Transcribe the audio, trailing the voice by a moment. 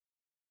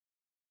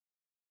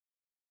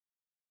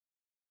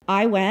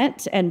I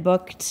went and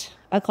booked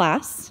a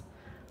class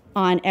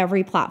on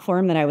every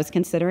platform that I was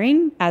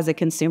considering as a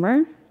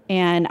consumer.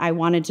 And I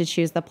wanted to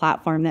choose the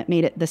platform that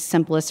made it the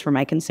simplest for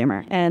my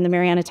consumer. And the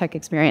Mariana Tek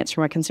experience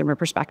from a consumer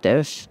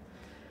perspective,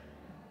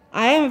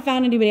 I haven't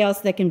found anybody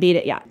else that can beat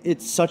it yet.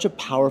 It's such a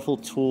powerful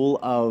tool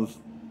of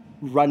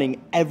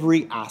running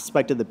every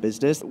aspect of the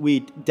business.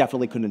 We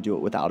definitely couldn't do it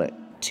without it.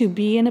 To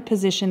be in a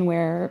position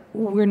where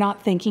we're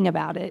not thinking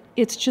about it,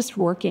 it's just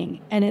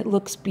working and it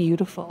looks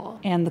beautiful.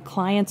 And the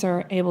clients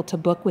are able to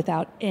book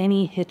without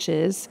any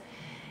hitches,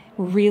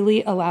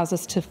 really allows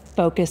us to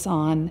focus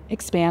on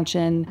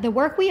expansion. The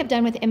work we have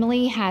done with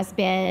Emily has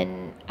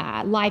been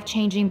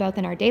life-changing, both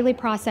in our daily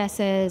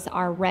processes,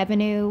 our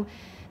revenue,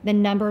 the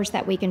numbers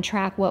that we can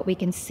track, what we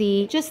can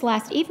see. Just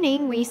last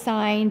evening, we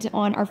signed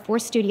on our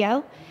 4th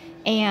studio,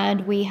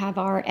 and we have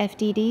our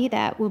FDD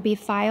that will be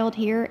filed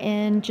here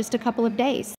in just a couple of days.